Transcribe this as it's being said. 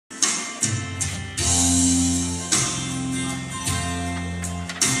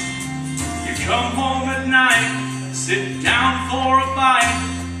come home at night, sit down for a bite,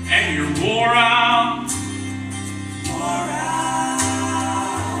 and you're wore out.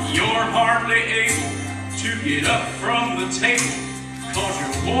 You're hardly able to get up from the table, 'cause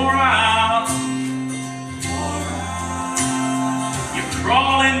you're wore out. You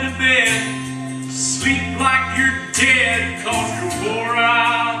crawl into bed, sleep like you're dead, 'cause you're wore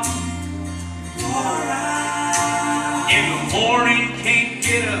out. In the morning, can't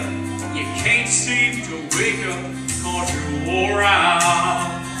get up, you can't seem to wake up, 'cause you're wore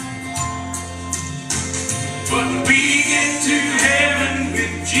out. But when we get to heaven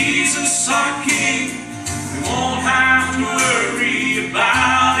with Jesus our King, we won't have to worry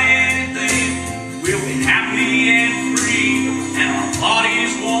about anything. We'll be happy and free, and our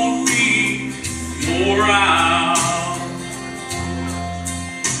bodies won't be wore out.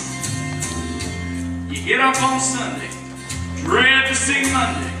 You get up on Sunday, dread to see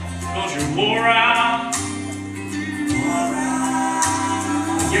Monday, 'cause you're wore out.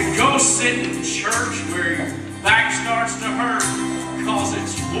 You go sit in church where your back starts to hurt, 'cause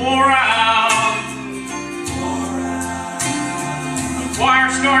it's wore out. The choir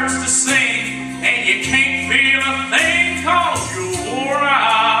starts to sing, and you can't feel a thing, 'cause you're wore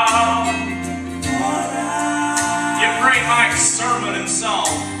out. Your great Mike's sermon and song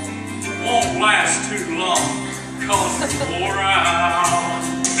won't last too long, 'cause you're wore out.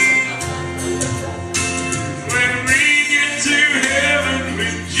 When we get to heaven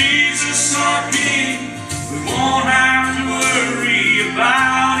with Jesus our King, we won't have to worry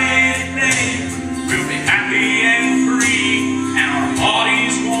about anything. We'll be happy and free, and our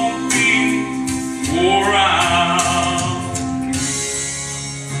bodies won't be wore out.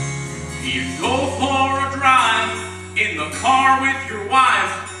 You go for a drive in the car with your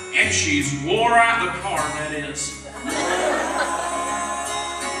wife, and she's wore out. The car, that is.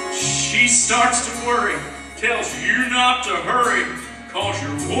 She starts to worry, tells you not to hurry, 'cause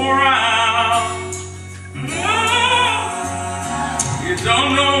you're wore out. You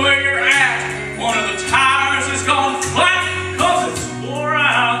don't know where you're at, one of the tires has gone flat, 'cause it's wore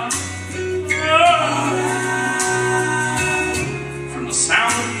out. From the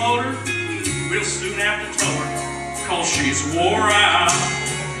sound of the motor, we'll soon have to tow her, 'cause she's wore out.